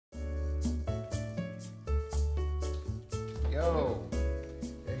Yo.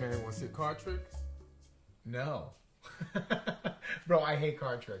 Hey man, want to see a card trick? No. Bro, I hate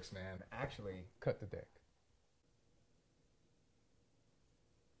card tricks, man. Actually, Cut the deck.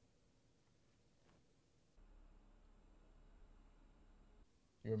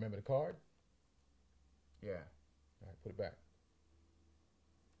 You remember the card? yeah. All right, put it back.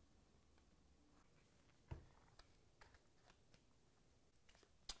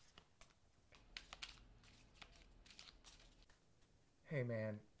 Hey,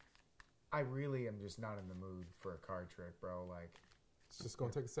 man. I really am just not in the mood for a card trick, bro. Like, It's just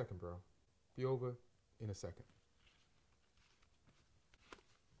gonna take a second, bro. Be over in a second.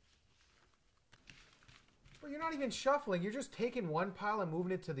 bro, you're not even shuffling. You're just taking one pile and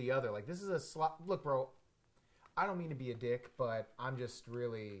moving it to the other. Like, this is a slot. Look, bro, I don't mean to be a dick, but I'm just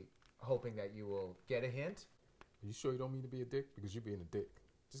really hoping that you will get a hint. Are you sure you don't mean to be a dick? Because you're being a dick.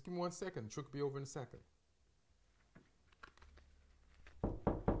 Just give me 1 second. The trick will be over in a second.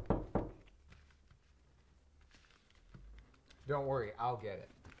 Don't worry, I'll get it.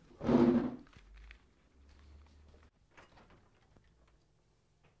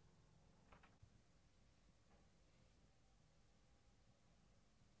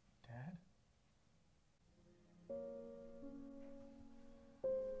 Dad?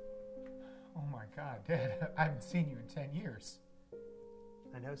 Oh my God, Dad, I haven't seen you in 10 years.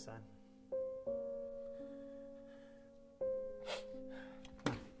 I know, son.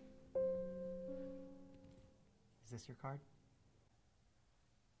 Is this your card?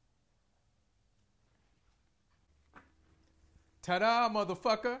 Ta-da,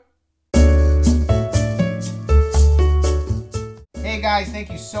 motherfucker! Hey guys,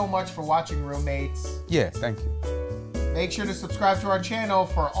 thank you so much for watching Roommates. Yeah, thank you. Make sure to subscribe to our channel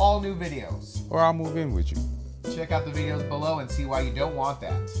for all new videos. Or I'll move in with you. Check out the videos below and see why you don't want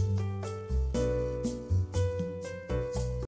that.